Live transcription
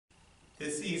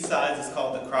This e-cise is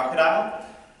called the Crocodile.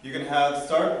 You're going to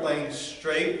start laying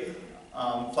straight,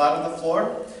 flat on the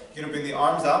floor. You're going to bring the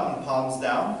arms out and palms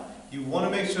down. You want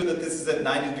to make sure that this is at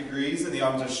 90 degrees and the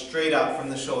arms are straight out from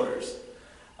the shoulders.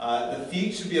 The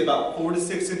feet should be about 4 to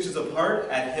 6 inches apart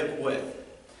at hip width.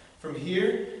 From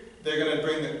here, they're going to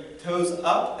bring the toes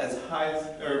up as high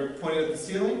as, or pointed at the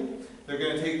ceiling. They're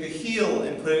going to take the heel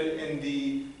and put it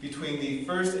in between the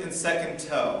first and second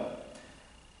toe.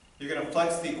 You're going to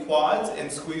flex the quads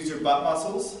and squeeze your butt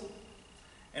muscles.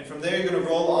 And from there, you're going to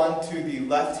roll onto the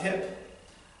left hip.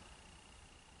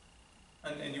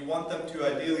 And you want them to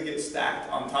ideally get stacked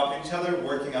on top of each other,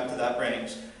 working up to that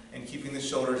range. And keeping the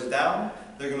shoulders down.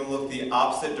 They're going to look the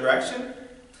opposite direction.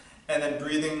 And then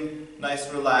breathing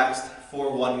nice, relaxed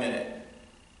for 1 minute.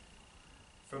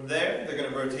 From there, they're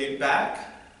going to rotate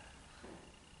back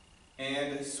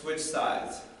and switch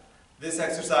sides. This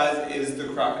exercise is the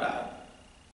crocodile.